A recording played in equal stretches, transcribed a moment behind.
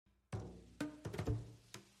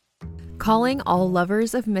Calling all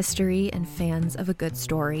lovers of mystery and fans of a good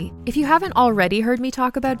story. If you haven't already heard me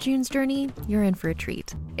talk about June's Journey, you're in for a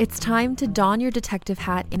treat. It's time to don your detective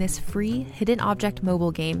hat in this free hidden object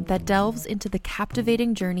mobile game that delves into the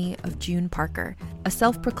captivating journey of June Parker, a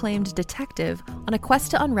self-proclaimed detective on a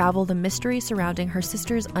quest to unravel the mystery surrounding her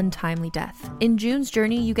sister's untimely death. In June's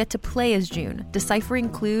Journey, you get to play as June, deciphering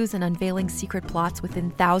clues and unveiling secret plots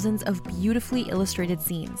within thousands of beautifully illustrated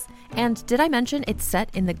scenes. And did I mention it's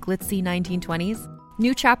set in the glitzy 1920s?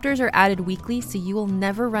 New chapters are added weekly, so you will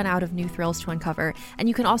never run out of new thrills to uncover, and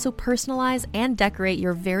you can also personalize and decorate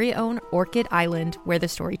your very own Orchid Island where the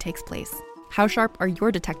story takes place. How sharp are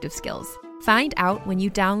your detective skills? Find out when you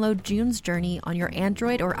download June's Journey on your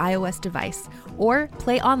Android or iOS device, or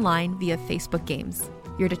play online via Facebook Games.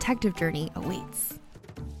 Your detective journey awaits.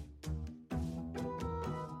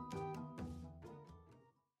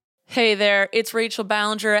 Hey there, it's Rachel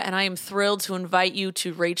Ballinger, and I am thrilled to invite you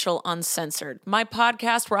to Rachel Uncensored, my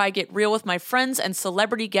podcast where I get real with my friends and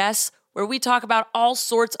celebrity guests, where we talk about all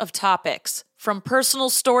sorts of topics. From personal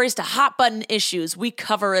stories to hot-button issues, we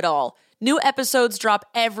cover it all. New episodes drop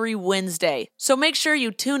every Wednesday, so make sure you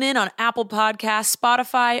tune in on Apple Podcasts,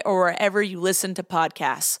 Spotify, or wherever you listen to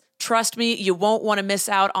podcasts. Trust me, you won't want to miss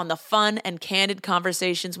out on the fun and candid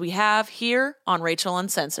conversations we have here on Rachel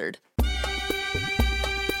Uncensored.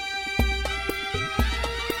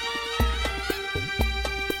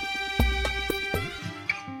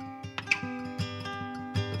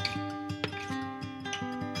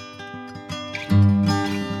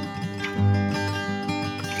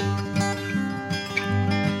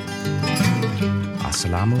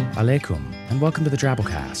 Assalamu alaikum, and welcome to the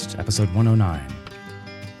Drabblecast, episode 109.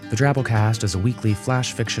 The Drabblecast is a weekly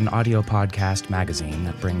flash fiction audio podcast magazine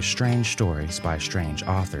that brings strange stories by strange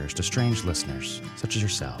authors to strange listeners, such as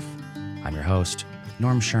yourself. I'm your host,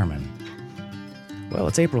 Norm Sherman. Well,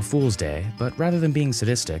 it's April Fool's Day, but rather than being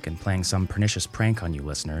sadistic and playing some pernicious prank on you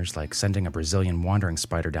listeners, like sending a Brazilian wandering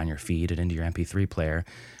spider down your feed and into your MP3 player,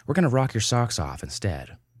 we're going to rock your socks off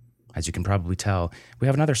instead. As you can probably tell, we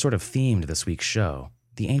have another sort of theme to this week's show,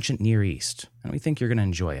 the ancient Near East, and we think you're going to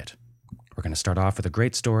enjoy it. We're going to start off with a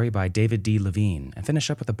great story by David D. Levine and finish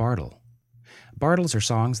up with a Bartle. Bartles are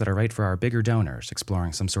songs that are right for our bigger donors,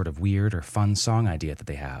 exploring some sort of weird or fun song idea that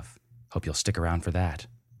they have. Hope you'll stick around for that.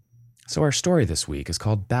 So our story this week is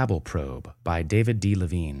called Babel Probe by David D.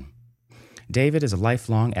 Levine. David is a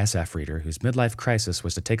lifelong SF reader whose midlife crisis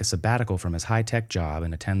was to take a sabbatical from his high-tech job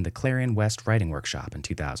and attend the Clarion West Writing Workshop in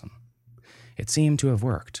 2000. It seemed to have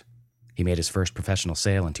worked. He made his first professional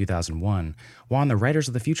sale in 2001, won the Writers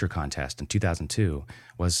of the Future contest in 2002,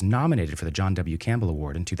 was nominated for the John W. Campbell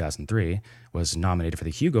Award in 2003, was nominated for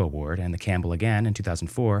the Hugo Award and the Campbell again in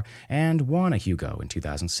 2004, and won a Hugo in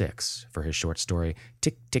 2006 for his short story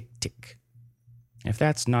Tick, Tick, Tick. If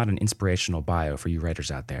that's not an inspirational bio for you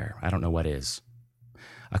writers out there, I don't know what is.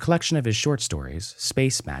 A collection of his short stories,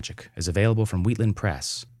 Space Magic, is available from Wheatland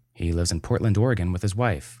Press. He lives in Portland, Oregon with his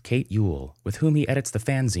wife, Kate Yule, with whom he edits the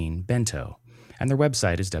fanzine Bento, and their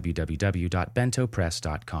website is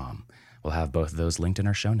www.bentopress.com. We'll have both of those linked in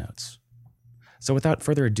our show notes. So without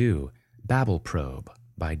further ado, Babel Probe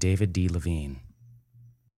by David D. Levine.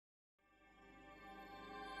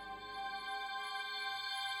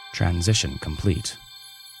 Transition complete.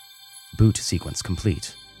 Boot sequence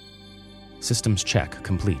complete. Systems check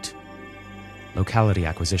complete. Locality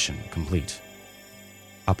acquisition complete.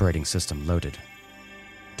 Operating system loaded.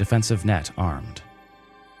 Defensive net armed.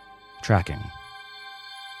 Tracking.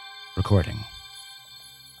 Recording.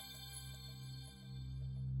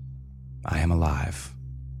 I am alive.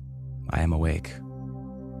 I am awake.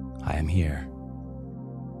 I am here.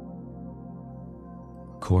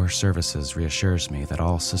 Core Services reassures me that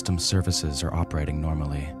all system services are operating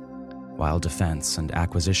normally, while Defense and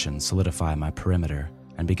Acquisition solidify my perimeter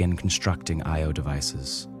and begin constructing I/O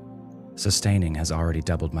devices. Sustaining has already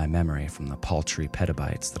doubled my memory from the paltry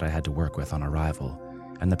petabytes that I had to work with on arrival,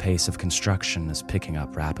 and the pace of construction is picking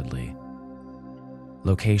up rapidly.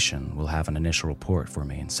 Location will have an initial report for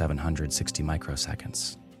me in 760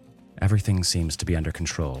 microseconds. Everything seems to be under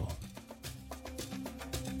control.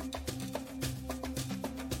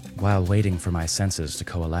 While waiting for my senses to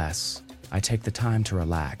coalesce, I take the time to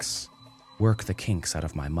relax, work the kinks out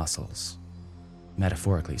of my muscles.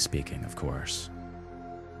 Metaphorically speaking, of course.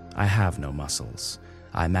 I have no muscles.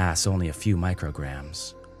 I mass only a few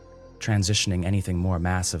micrograms. Transitioning anything more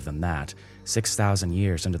massive than that, 6,000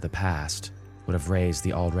 years into the past, would have raised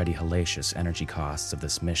the already hellacious energy costs of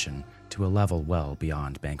this mission to a level well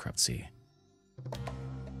beyond bankruptcy.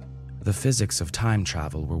 The physics of time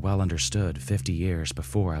travel were well understood 50 years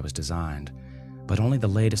before I was designed, but only the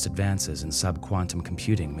latest advances in subquantum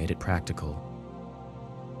computing made it practical.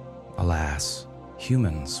 Alas,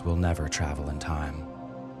 humans will never travel in time.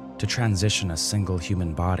 To transition a single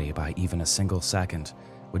human body by even a single second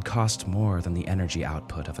would cost more than the energy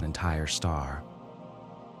output of an entire star.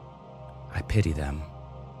 I pity them,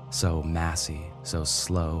 so massy, so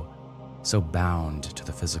slow, so bound to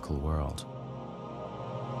the physical world.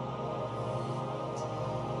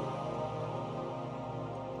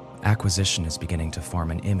 Acquisition is beginning to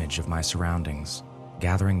form an image of my surroundings,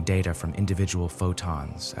 gathering data from individual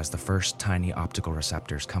photons as the first tiny optical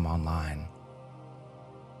receptors come online.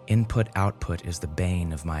 Input-output is the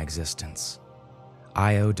bane of my existence.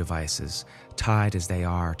 I/O devices, tied as they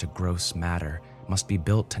are to gross matter, must be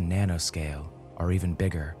built to nanoscale or even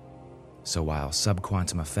bigger. So while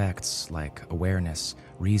subquantum effects like awareness,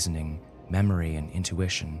 reasoning, memory, and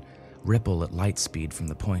intuition ripple at light speed from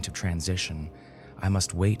the point of transition, I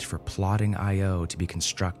must wait for plodding I/O to be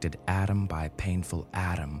constructed atom by painful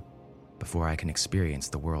atom before I can experience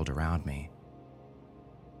the world around me.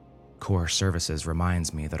 Core Services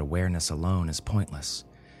reminds me that awareness alone is pointless.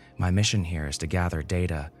 My mission here is to gather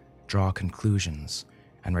data, draw conclusions,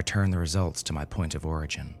 and return the results to my point of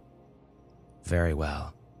origin. Very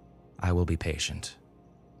well. I will be patient.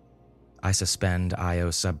 I suspend I/O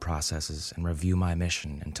subprocesses and review my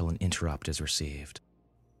mission until an interrupt is received.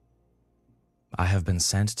 I have been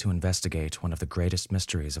sent to investigate one of the greatest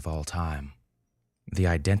mysteries of all time. The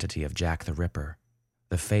identity of Jack the Ripper,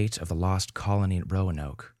 the fate of the lost colony at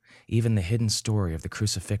Roanoke, even the hidden story of the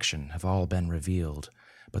crucifixion have all been revealed,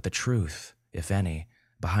 but the truth, if any,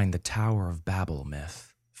 behind the Tower of Babel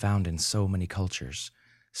myth, found in so many cultures,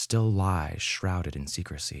 still lies shrouded in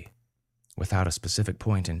secrecy. Without a specific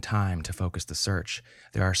point in time to focus the search,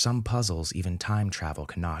 there are some puzzles even time travel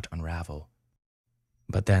cannot unravel.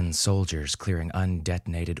 But then soldiers clearing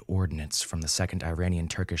undetonated ordnance from the Second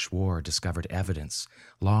Iranian-Turkish War discovered evidence,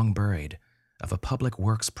 long buried, of a public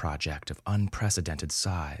works project of unprecedented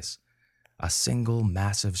size. A single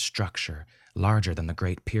massive structure larger than the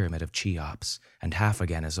Great Pyramid of Cheops and half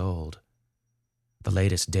again as old. The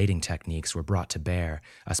latest dating techniques were brought to bear,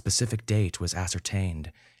 a specific date was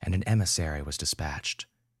ascertained, and an emissary was dispatched.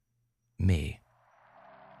 Me.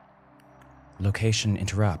 Location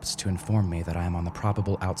interrupts to inform me that I am on the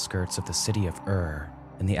probable outskirts of the city of Ur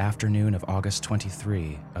in the afternoon of August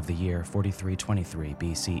 23 of the year 4323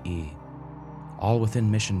 BCE, all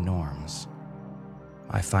within mission norms.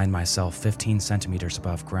 I find myself 15 centimeters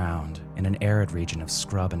above ground in an arid region of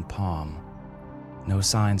scrub and palm. No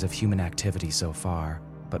signs of human activity so far,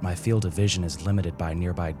 but my field of vision is limited by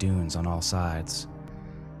nearby dunes on all sides.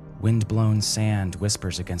 Wind-blown sand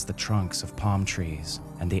whispers against the trunks of palm trees,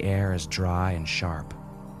 and the air is dry and sharp.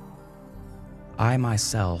 I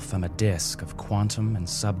myself am a disk of quantum and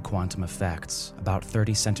subquantum effects, about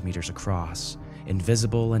 30 centimeters across,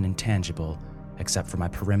 invisible and intangible, except for my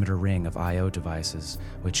perimeter ring of I/O devices,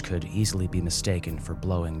 which could easily be mistaken for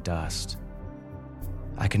blowing dust.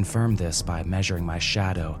 I confirm this by measuring my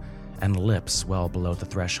shadow and lips well below the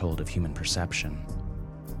threshold of human perception.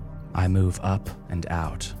 I move up and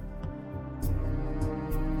out.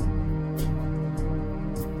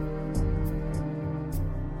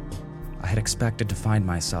 I had expected to find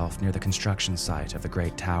myself near the construction site of the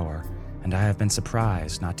Great Tower, and I have been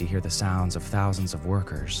surprised not to hear the sounds of thousands of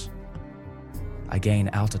workers. I gain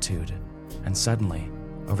altitude, and suddenly,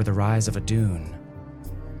 over the rise of a dune,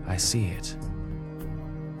 I see it.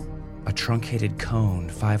 A truncated cone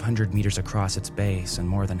 500 meters across its base and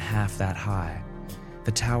more than half that high.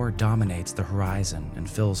 The tower dominates the horizon and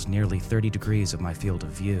fills nearly 30 degrees of my field of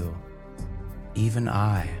view. Even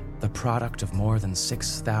I, the product of more than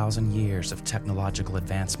 6,000 years of technological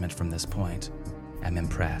advancement from this point, am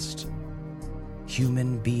impressed.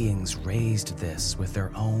 Human beings raised this with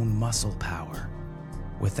their own muscle power,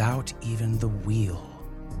 without even the wheel.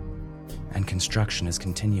 And construction is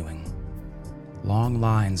continuing. Long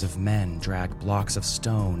lines of men drag blocks of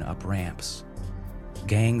stone up ramps.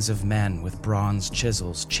 Gangs of men with bronze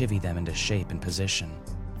chisels chivvy them into shape and position.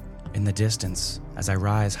 In the distance, as I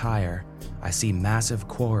rise higher, I see massive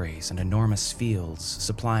quarries and enormous fields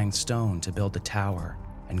supplying stone to build the tower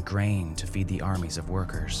and grain to feed the armies of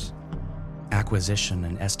workers. Acquisition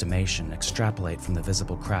and estimation extrapolate from the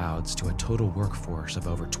visible crowds to a total workforce of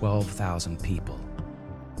over 12,000 people.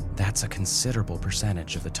 That's a considerable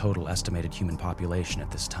percentage of the total estimated human population at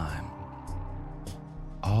this time.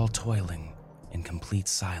 All toiling in complete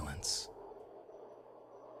silence.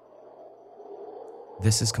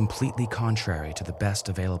 This is completely contrary to the best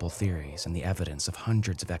available theories and the evidence of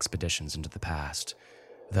hundreds of expeditions into the past,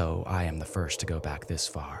 though I am the first to go back this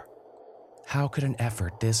far. How could an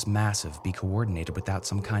effort this massive be coordinated without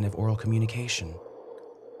some kind of oral communication?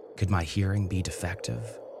 Could my hearing be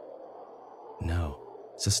defective? No.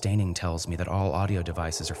 Sustaining tells me that all audio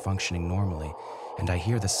devices are functioning normally, and I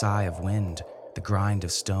hear the sigh of wind, the grind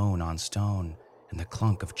of stone on stone, and the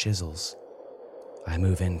clunk of chisels. I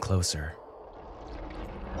move in closer.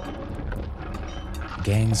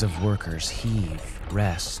 Gangs of workers heave,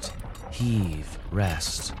 rest,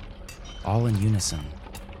 all in unison,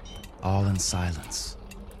 all in silence.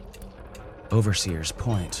 Overseers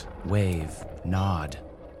point, wave, nod,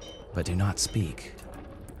 but do not speak.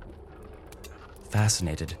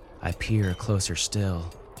 Fascinated, I peer closer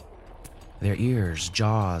still. Their ears,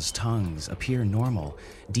 jaws, tongues appear normal.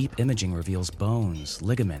 Deep imaging reveals bones,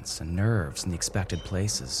 ligaments, and nerves in the expected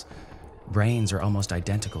places. Brains are almost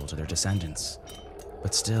identical to their descendants.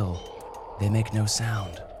 But still, they make no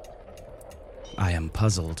sound. I am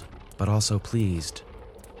puzzled, but also pleased.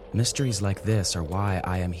 Mysteries like this are why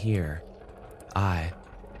I am here. I,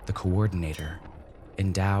 the coordinator,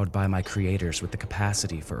 endowed by my creators with the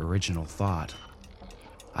capacity for original thought.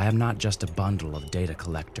 I am not just a bundle of data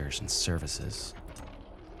collectors and services.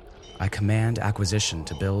 I command acquisition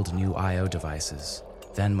to build new I/O devices,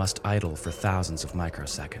 then must idle for thousands of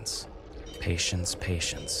microseconds. Patience,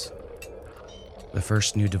 patience. The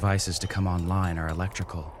first new devices to come online are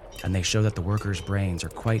electrical, and they show that the workers' brains are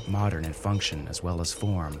quite modern in function as well as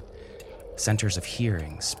form. Centers of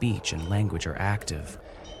hearing, speech, and language are active,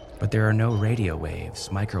 but there are no radio waves,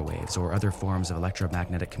 microwaves, or other forms of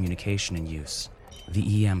electromagnetic communication in use.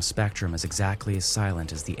 The EM spectrum is exactly as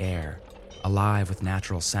silent as the air, alive with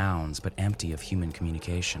natural sounds but empty of human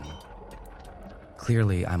communication.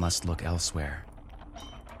 Clearly, I must look elsewhere.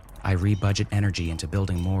 I rebudget energy into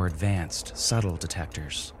building more advanced, subtle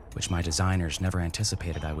detectors, which my designers never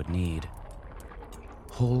anticipated I would need.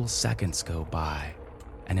 Whole seconds go by,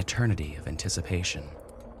 an eternity of anticipation.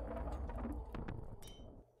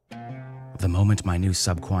 The moment my new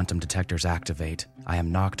subquantum detectors activate, I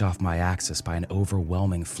am knocked off my axis by an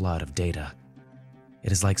overwhelming flood of data.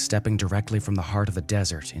 It is like stepping directly from the heart of the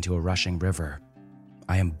desert into a rushing river.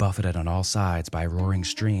 I am buffeted on all sides by roaring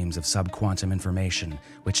streams of subquantum information,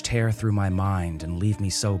 which tear through my mind and leave me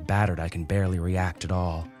so battered I can barely react at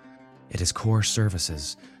all. It is core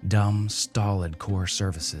services, dumb, stolid core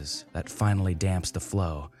services, that finally damps the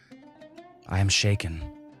flow. I am shaken.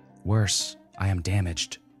 Worse, I am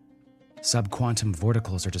damaged. Subquantum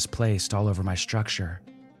vorticles are displaced all over my structure.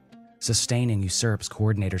 Sustaining usurps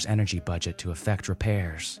Coordinator's energy budget to effect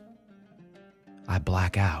repairs. I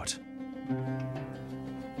black out.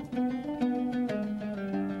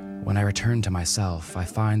 When I return to myself, I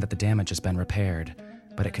find that the damage has been repaired,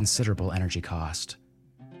 but at considerable energy cost.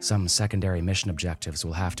 Some secondary mission objectives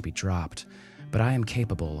will have to be dropped, but I am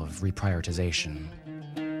capable of reprioritization.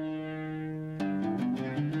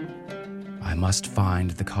 I must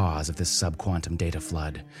find the cause of this subquantum data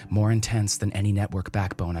flood, more intense than any network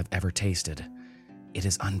backbone I've ever tasted. It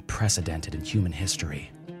is unprecedented in human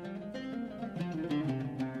history.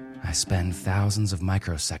 I spend thousands of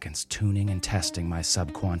microseconds tuning and testing my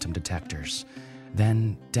subquantum detectors.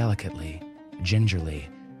 Then, delicately, gingerly,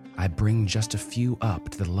 I bring just a few up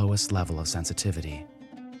to the lowest level of sensitivity.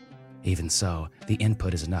 Even so, the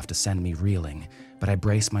input is enough to send me reeling, but I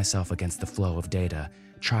brace myself against the flow of data,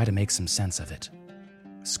 try to make some sense of it.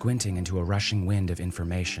 Squinting into a rushing wind of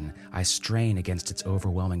information, I strain against its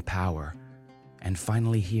overwhelming power, and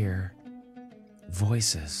finally hear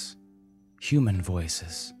voices, human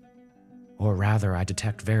voices. Or rather, I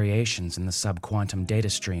detect variations in the subquantum data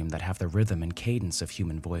stream that have the rhythm and cadence of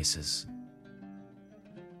human voices.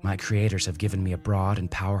 My creators have given me a broad and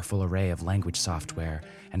powerful array of language software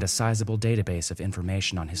and a sizable database of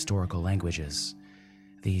information on historical languages.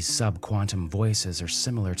 These subquantum voices are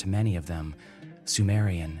similar to many of them: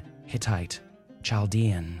 Sumerian, Hittite,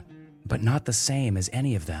 Chaldean, but not the same as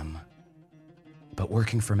any of them. But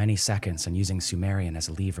working for many seconds and using Sumerian as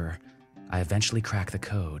a lever, I eventually crack the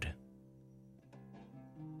code.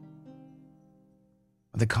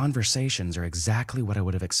 The conversations are exactly what I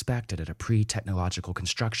would have expected at a pre-technological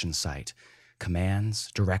construction site.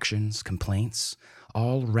 Commands, directions, complaints,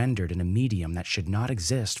 all rendered in a medium that should not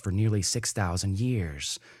exist for nearly 6,000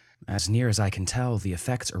 years. As near as I can tell, the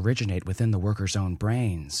effects originate within the workers' own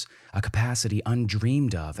brains, a capacity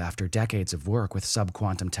undreamed of after decades of work with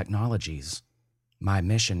subquantum technologies. My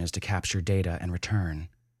mission is to capture data and return.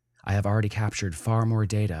 I have already captured far more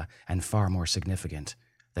data and far more significant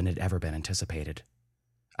than had ever been anticipated.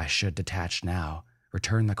 I should detach now,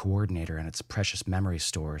 return the Coordinator and its precious memory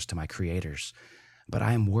stores to my creators, but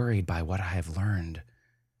I am worried by what I have learned.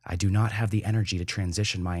 I do not have the energy to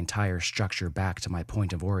transition my entire structure back to my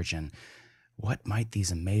point of origin. What might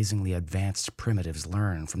these amazingly advanced primitives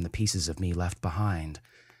learn from the pieces of me left behind?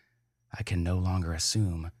 I can no longer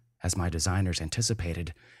assume, as my designers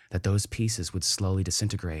anticipated, that those pieces would slowly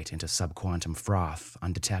disintegrate into subquantum froth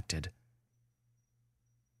undetected.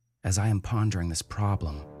 As I am pondering this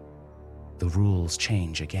problem, the rules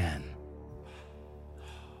change again.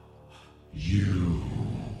 You.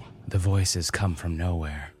 The voices come from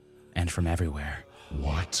nowhere and from everywhere.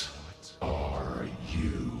 What are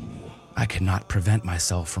you? I cannot prevent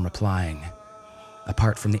myself from replying.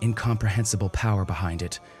 Apart from the incomprehensible power behind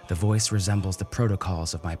it, the voice resembles the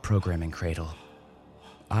protocols of my programming cradle.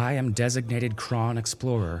 I am designated Kron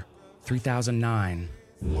Explorer, 3009.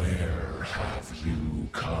 Where have you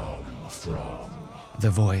come from?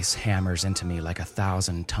 The voice hammers into me like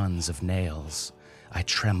 1,000 tons of nails. I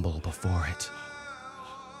tremble before it.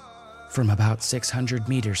 From about 600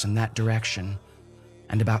 meters in that direction,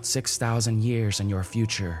 and about 6,000 years in your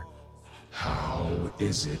future. How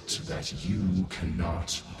is it that you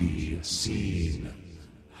cannot be seen?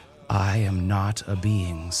 I am not a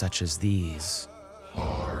being such as these.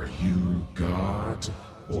 Are you God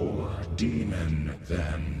or demon,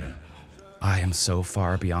 then? I am so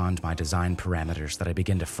far beyond my design parameters that I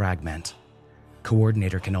begin to fragment.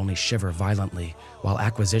 Coordinator can only shiver violently, while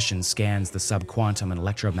Acquisition scans the subquantum and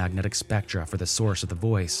electromagnetic spectra for the source of the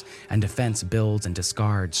voice, and Defense builds and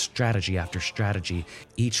discards strategy after strategy,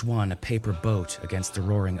 each one a paper boat against the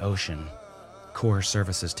roaring ocean. Core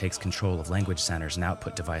Services takes control of language centers and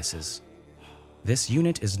output devices. This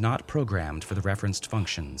unit is not programmed for the referenced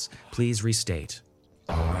functions. Please restate.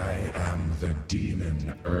 I am the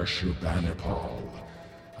demon Urshurbanipal.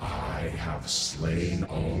 I have slain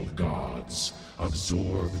all gods,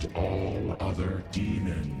 absorbed all other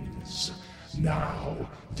demons. Now,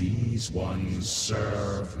 these ones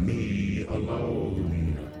serve me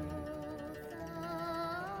alone.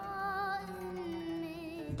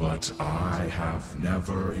 But I have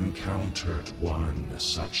never encountered one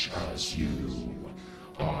such as you.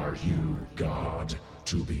 Are you God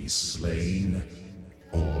to be slain,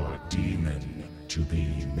 or demon to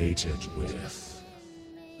be mated with?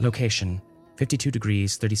 Location, 52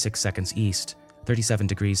 degrees 36 seconds east, 37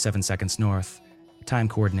 degrees 7 seconds north. Time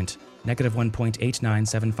coordinate, negative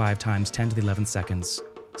 1.8975 times 10 to the 11th seconds.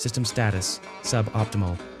 System status,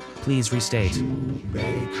 suboptimal. Please restate. You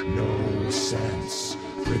make no sense.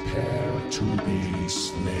 Prepare to be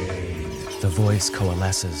slain. The voice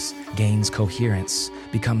coalesces, gains coherence,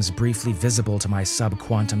 becomes briefly visible to my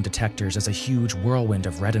subquantum detectors as a huge whirlwind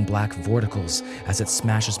of red and black vorticles as it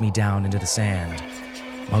smashes me down into the sand.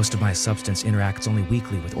 Most of my substance interacts only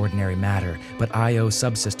weakly with ordinary matter, but I/O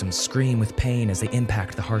subsystems scream with pain as they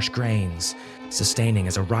impact the harsh grains, sustaining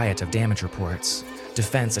as a riot of damage reports.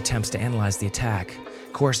 Defense attempts to analyze the attack.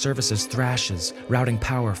 Core Services thrashes, routing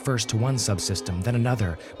power first to one subsystem, then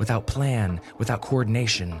another, without plan, without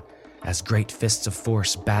coordination, as great fists of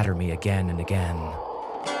force batter me again and again.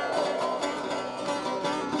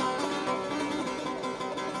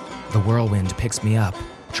 The whirlwind picks me up,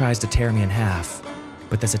 tries to tear me in half.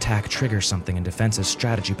 But this attack triggers something in Defense's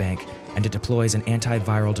strategy bank, and it deploys an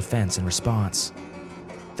antiviral defense in response.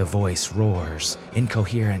 The voice roars,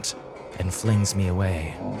 incoherent, and flings me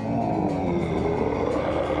away.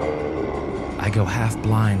 I go half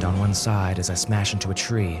blind on one side as I smash into a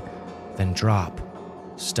tree, then drop,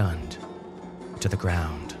 stunned, to the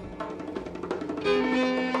ground.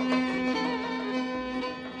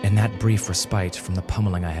 In that brief respite from the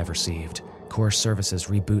pummeling I have received, Core Services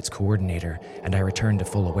reboots Coordinator, and I return to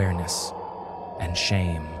full awareness and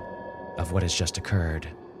shame of what has just occurred.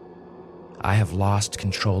 I have lost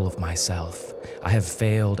control of myself. I have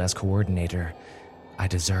failed as Coordinator. I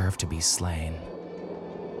deserve to be slain.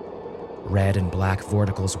 Red and black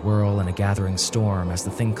vorticles whirl in a gathering storm as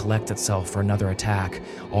the thing collects itself for another attack.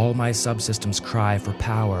 All my subsystems cry for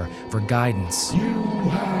power, for guidance. You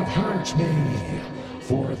have hurt me.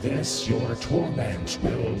 For this your torment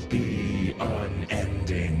will be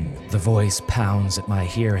unending. The voice pounds at my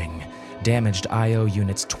hearing. Damaged I/O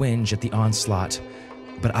units twinge at the onslaught.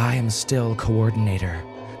 But I am still Coordinator,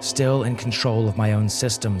 still in control of my own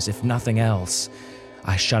systems, if nothing else.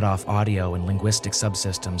 I shut off audio and linguistic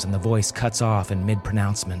subsystems, and the voice cuts off in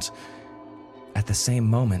mid-pronouncement. At the same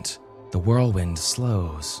moment, the whirlwind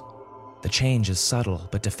slows. The change is subtle,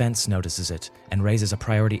 but Defense notices it and raises a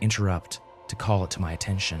priority interrupt to call it to my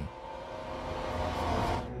attention.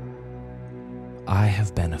 I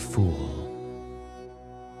have been a fool.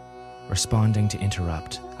 Responding to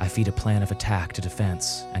interrupt, I feed a plan of attack to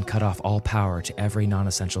Defense and cut off all power to every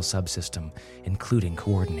non-essential subsystem, including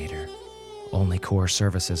Coordinator. Only Core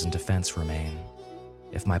Services and Defense remain.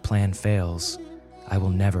 If my plan fails, I will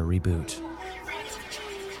never reboot.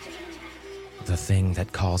 The thing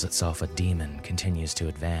that calls itself a demon continues to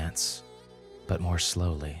advance, but more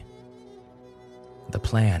slowly. The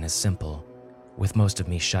plan is simple. With most of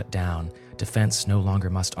me shut down, defense no longer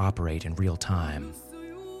must operate in real time.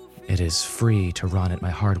 It is free to run at my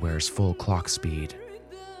hardware's full clock speed.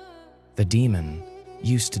 The demon,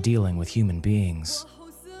 used to dealing with human beings,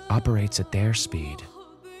 operates at their speed.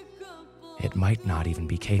 It might not even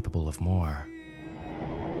be capable of more.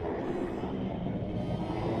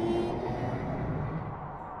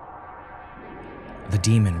 The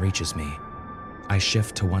demon reaches me. I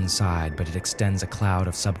shift to one side, but it extends a cloud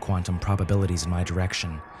of subquantum probabilities in my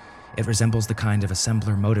direction. It resembles the kind of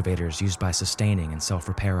assembler motivators used by sustaining and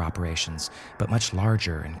self-repair operations, but much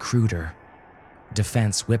larger and cruder.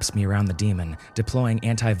 Defense whips me around the demon, deploying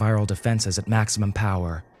antiviral defenses at maximum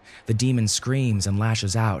power. The demon screams and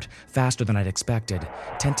lashes out, faster than I'd expected,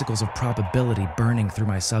 tentacles of probability burning through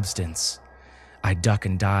my substance. I duck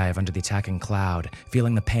and dive under the attacking cloud,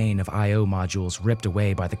 feeling the pain of I/O modules ripped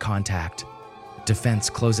away by the contact. Defense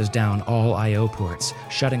closes down all I/O ports,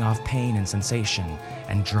 shutting off pain and sensation,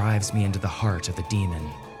 and drives me into the heart of the demon.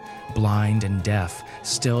 Blind and deaf,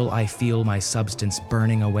 still I feel my substance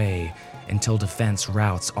burning away until defense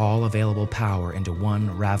routes all available power into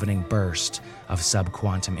one ravening burst of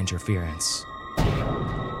subquantum interference.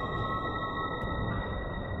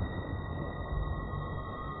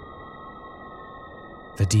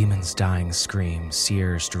 The demon's dying scream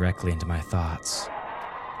sears directly into my thoughts.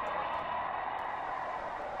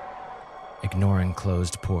 Ignoring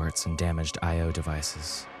closed ports and damaged I/O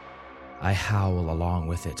devices, I howl along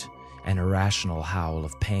with it, an irrational howl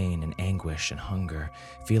of pain and anguish and hunger,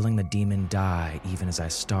 feeling the demon die even as I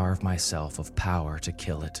starve myself of power to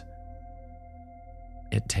kill it.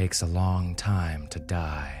 It takes a long time to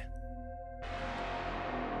die.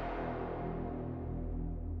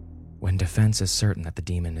 When defense is certain that the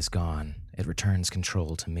demon is gone, it returns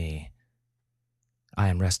control to me. I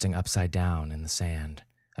am resting upside down in the sand,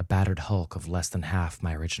 a battered hulk of less than half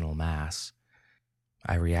my original mass.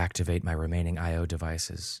 I reactivate my remaining I/O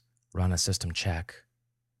devices, run a system check.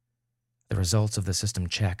 The results of the system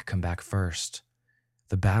check come back first.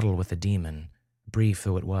 The battle with the demon, brief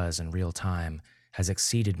though it was in real time, has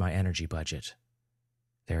exceeded my energy budget.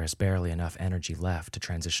 There is barely enough energy left to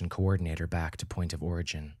transition coordinator back to point of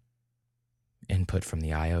origin. Input from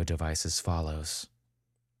the I/O devices follows.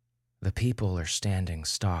 The people are standing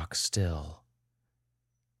stock still.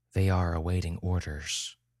 They are awaiting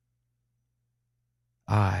orders.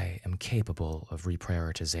 I am capable of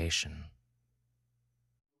reprioritization.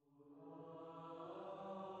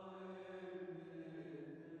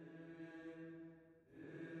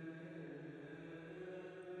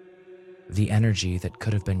 The energy that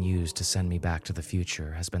could have been used to send me back to the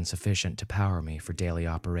future has been sufficient to power me for daily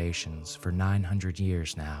operations for 900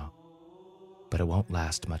 years now, but it won't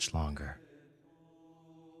last much longer.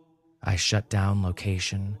 I shut down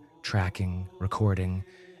location, tracking, recording,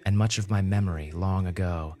 and much of my memory long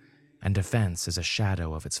ago, and defense is a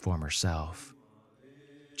shadow of its former self,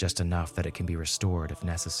 just enough that it can be restored if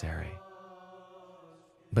necessary.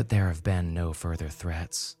 But there have been no further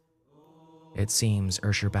threats. It seems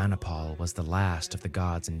Urshibanipal was the last of the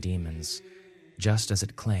gods and demons, just as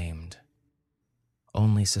it claimed.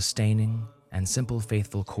 Only sustaining and simple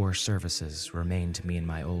faithful core services remain to me in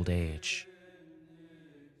my old age.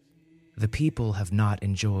 The people have not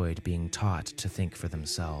enjoyed being taught to think for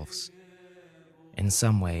themselves. In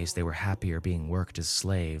some ways, they were happier being worked as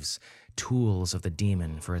slaves, tools of the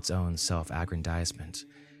demon for its own self-aggrandizement.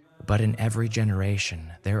 But in every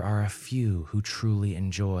generation, there are a few who truly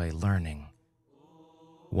enjoy learning.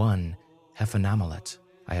 One, Hefenamelet,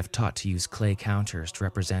 I have taught to use clay counters to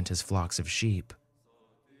represent his flocks of sheep.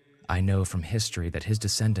 I know from history that his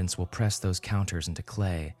descendants will press those counters into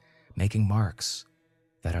clay, making marks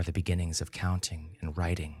that are the beginnings of counting and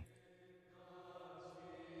writing.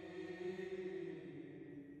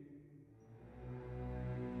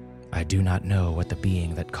 I do not know what the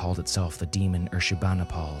being that called itself the demon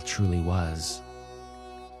Urshibanipal truly was.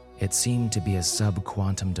 It seemed to be a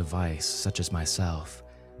sub-quantum device such as myself,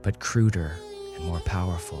 but cruder and more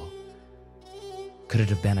powerful. Could it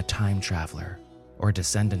have been a time traveler, or a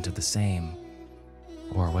descendant of the same?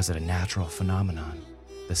 Or was it a natural phenomenon,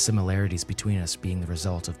 the similarities between us being the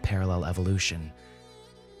result of parallel evolution?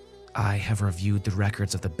 I have reviewed the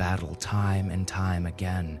records of the battle time and time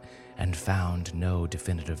again, and found no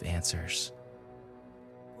definitive answers.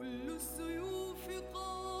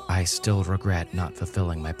 I still regret not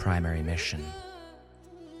fulfilling my primary mission.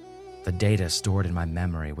 The data stored in my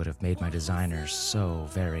memory would have made my designers so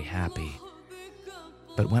very happy.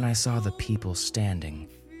 But when I saw the people standing,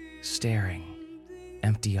 staring,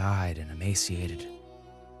 empty-eyed and emaciated.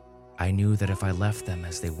 I knew that if I left them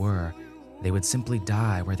as they were, they would simply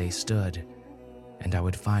die where they stood, and I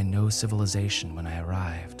would find no civilization when I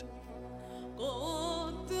arrived.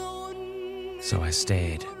 So I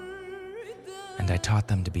stayed, and I taught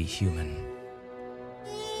them to be human.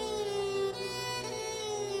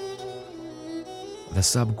 The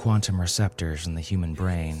subquantum receptors in the human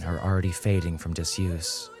brain are already fading from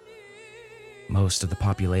disuse. Most of the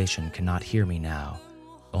population cannot hear me now.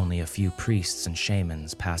 Only a few priests and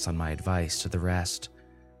shamans pass on my advice to the rest.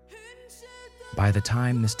 By the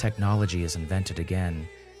time this technology is invented again,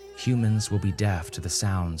 humans will be deaf to the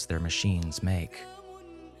sounds their machines make.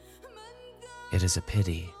 It is a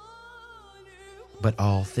pity. But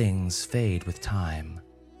all things fade with time,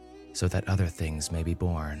 so that other things may be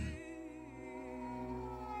born.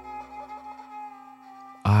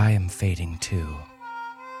 I am fading too.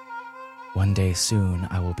 One day soon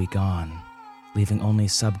I will be gone, leaving only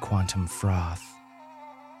subquantum froth.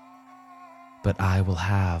 But I will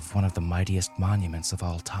have one of the mightiest monuments of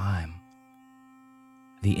all time,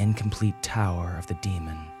 the incomplete tower of the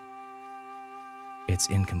demon. Its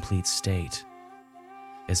incomplete state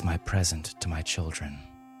is my present to my children.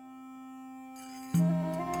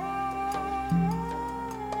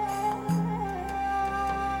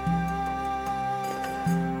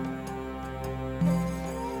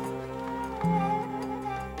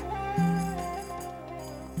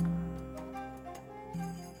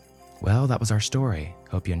 Well, that was our story.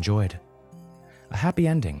 Hope you enjoyed. A happy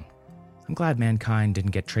ending. I'm glad mankind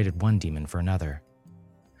didn't get traded one demon for another.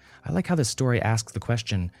 I like how this story asks the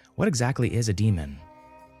question, what exactly is a demon?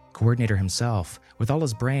 Coordinator himself, with all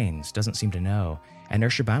his brains, doesn't seem to know, and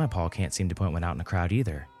Urshabanipal can't seem to point one out in a crowd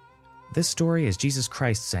either. This story is Jesus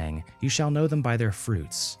Christ saying, "You shall know them by their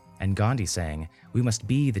fruits," and Gandhi saying, "We must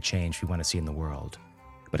be the change we want to see in the world."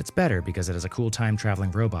 But it's better because it is a cool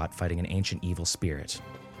time-traveling robot fighting an ancient evil spirit.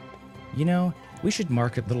 You know, we should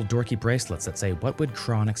market little dorky bracelets that say, "What would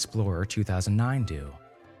Kron Explorer 2009 do?"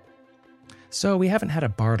 So we haven't had a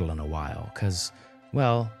Bartle in a while, because,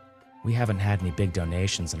 well, we haven't had any big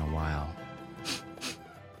donations in a while.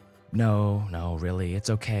 No, really, it's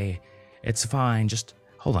okay. It's fine, just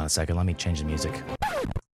hold on a second, let me change the music.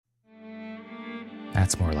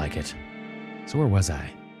 That's more like it. So where was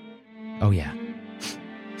I? Oh yeah.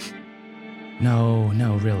 No,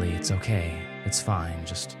 really, it's okay. It's fine,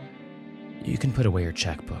 just... You can put away your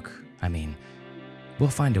checkbook. I mean, we'll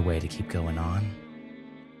find a way to keep going on.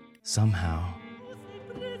 Somehow.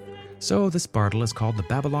 So this Bartle is called the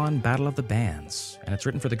Babylon Battle of the Bands, and it's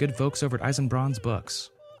written for the good folks over at Eisenbraun's Books.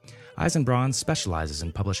 Eisenbraun specializes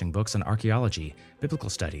in publishing books on archaeology, biblical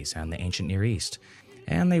studies, and the ancient Near East,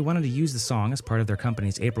 and they wanted to use the song as part of their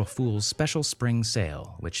company's April Fool's special spring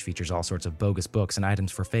sale, which features all sorts of bogus books and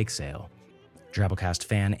items for fake sale. Drabblecast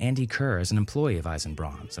fan Andy Kerr is an employee of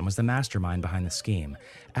Eisenbraun's and was the mastermind behind the scheme,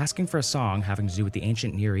 asking for a song having to do with the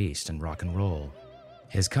ancient Near East and rock and roll.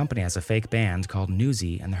 His company has a fake band called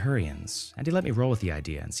Newsy and the Hurrians, and he let me roll with the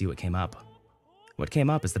idea and see what came up. What came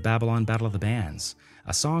up is the Babylon Battle of the Bands,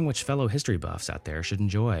 a song which fellow history buffs out there should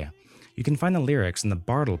enjoy. You can find the lyrics in the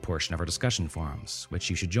Bartle portion of our discussion forums, which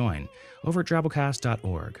you should join, over at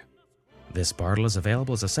drabblecast.org. This Bartle is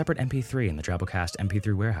available as a separate MP3 in the Drabblecast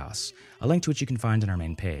MP3 warehouse, a link to which you can find on our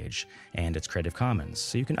main page, and it's Creative Commons,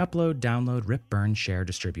 so you can upload, download, rip, burn, share,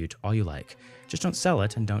 distribute, all you like. Just don't sell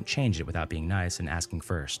it and don't change it without being nice and asking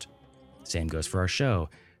first. Same goes for our show.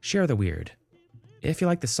 Share the weird. If you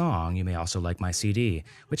like the song, you may also like my CD,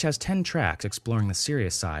 which has 10 tracks exploring the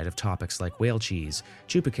serious side of topics like whale cheese,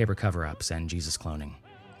 Chupacabra cover-ups, and Jesus cloning.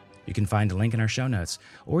 You can find a link in our show notes,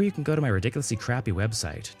 or you can go to my ridiculously crappy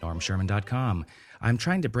website, normsherman.com. I'm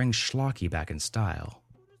trying to bring schlocky back in style.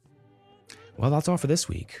 Well, that's all for this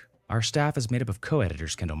week. Our staff is made up of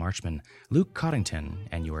co-editors Kendall Marchman, Luke Coddington,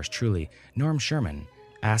 and yours truly, Norm Sherman,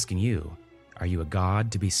 asking you, are you a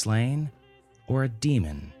god to be slain, or a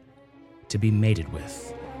demon to be mated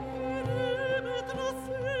with?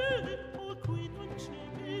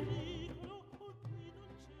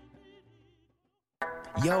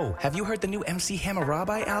 Yo, have you heard the new MC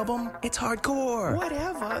Hammurabi album? It's hardcore.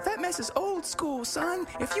 Whatever. That mess is old school, son.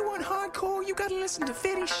 If you want hardcore, you gotta listen to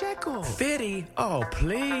Fitty Shekel. Fitty? Oh,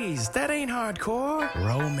 please. That ain't hardcore.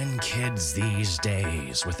 Roman kids these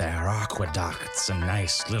days with their aqueducts and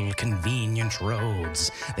nice little convenient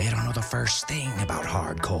roads, they don't know the first thing about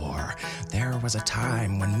hardcore. There was a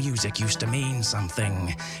time when music used to mean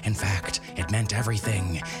something. In fact, it meant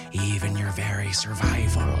everything, even your very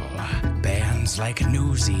survival. Bands like New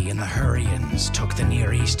Uzi and the Hurrians took the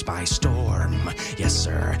Near East by storm. Yes,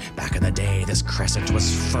 sir, back in the day, this crescent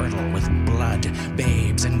was fertile with blood,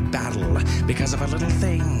 babes, and battle because of a little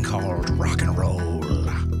thing called rock and roll.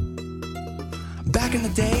 Back in the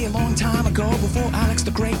day, a long time ago, before Alex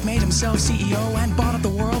the Great made himself CEO and bought up the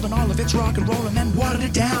world and all of its rock and roll and then watered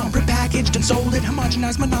it down, repackaged and sold it,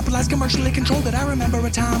 homogenized, monopolized, commercially controlled it. I remember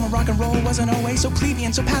a time when rock and roll wasn't always so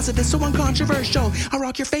plebeian, so pacifist, so uncontroversial. I'll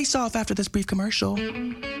rock your face off after this brief commercial.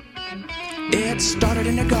 It started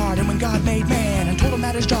in a garden when God made man and told him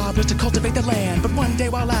that his job was to cultivate the land. But one day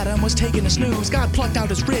while Adam was taking a snooze, God plucked out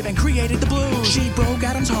his rib and created the blues. She broke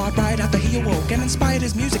Adam's heart right after he awoke and inspired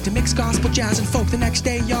his music to mix gospel, jazz, and folk. The next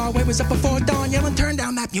day Yahweh was up before dawn yelling, turn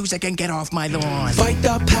down that music and get off my lawn. Fight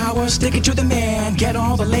the power, stick it to the man. Get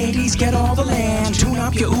all the ladies, get all the land. Tune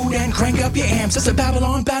up your oud and crank up your amps. It's the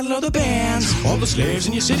Babylon battle of the bands. All the slaves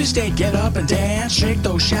in your city-state, get up and dance. Shake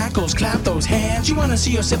those shackles, clap those hands. You wanna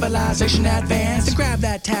see your civilization advance? Then grab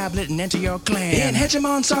that tablet and enter your clan. In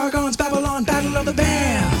Hegemon Sargon's Babylon battle of the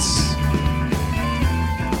bands.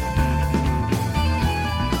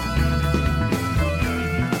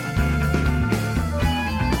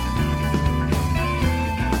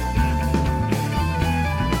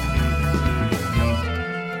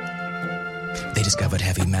 They discovered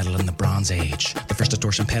heavy metal in the Bronze Age. The first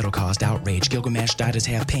distortion pedal caused outrage. Gilgamesh dyed his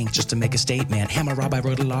hair pink just to make a statement. Hammurabi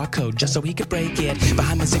wrote a law code just so he could break it.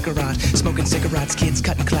 Behind the ziggurat, smoking cigarettes, kids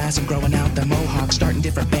cutting class and growing out their mohawks, starting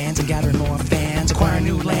different bands and gathering more fans, acquiring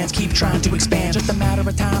new lands, keep trying to expand. Just a matter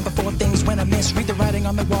of time before things went amiss. Read the writing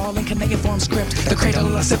on the wall in cuneiform script. The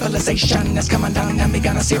cradle of civilization is coming down and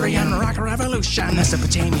begun a Syrian rock revolution.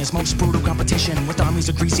 Mesopotamia's most brutal competition, with armies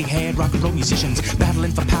of greasy-haired rock and roll musicians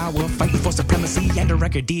battling for power, fighting for supremacy and a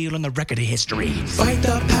record deal on the record of history. Fight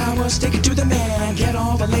the power, stick it to the man. Get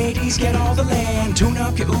all the ladies, get all the land. Tune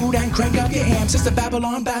up your oud and crank up your amps. It's the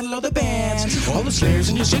Babylon battle of the bands. All the slaves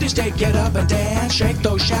in your city-state, get up and dance. Shake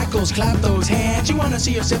those shackles, clap those hands. You wanna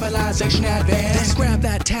see your civilization advance? Then grab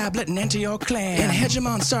that tablet and enter your clan. In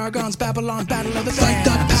Hegemon Sargon's Babylon battle of the bands. Fight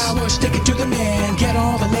the power, stick it to the man. Get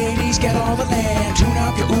all the ladies, get all the land. Tune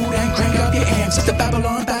up your oud and crank up your amps. It's the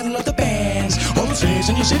Babylon battle of the bands. All the slaves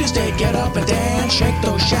in your city-state, get up and dance. Shake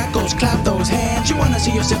those shackles, clap those hands. You wanna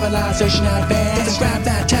see your civilization advance? Then grab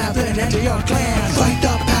that tablet and enter your clan. Fight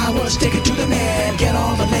the power, stick it to the man. Get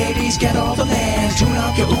all the ladies, get all the land. Tune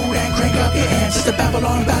up your oud and crank up your amps. It's the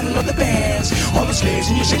Babylon battle of the bands. All the slaves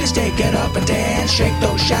in your city-state, get up and dance. Shake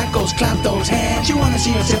those shackles, clap those hands. You wanna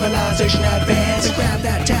see your civilization advance? Then grab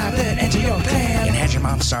that tablet and enter your clan. In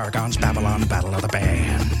Hegemon Sargon's Babylon battle of the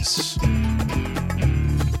bands.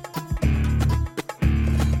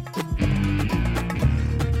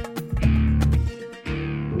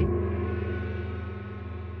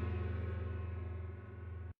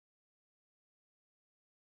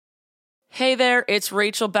 Hey there, it's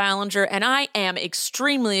Rachel Ballinger, and I am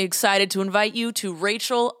extremely excited to invite you to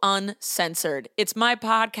Rachel Uncensored. It's my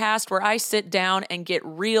podcast where I sit down and get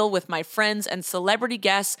real with my friends and celebrity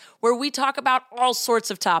guests, where we talk about all sorts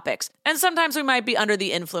of topics. And sometimes we might be under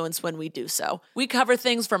the influence when we do so. We cover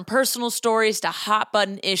things from personal stories to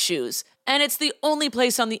hot-button issues. And it's the only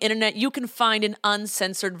place on the internet you can find an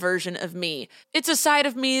uncensored version of me. It's a side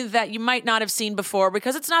of me that you might not have seen before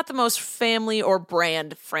because it's not the most family or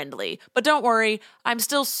brand friendly. But don't worry, I'm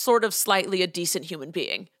still sort of slightly a decent human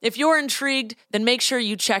being. If you're intrigued, then make sure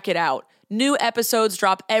you check it out. New episodes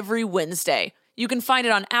drop every Wednesday. You can find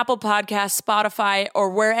it on Apple Podcasts, Spotify,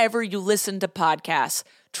 or wherever you listen to podcasts.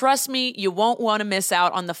 Trust me, you won't want to miss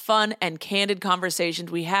out on the fun and candid conversations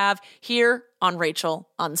we have here on Rachel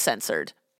Uncensored.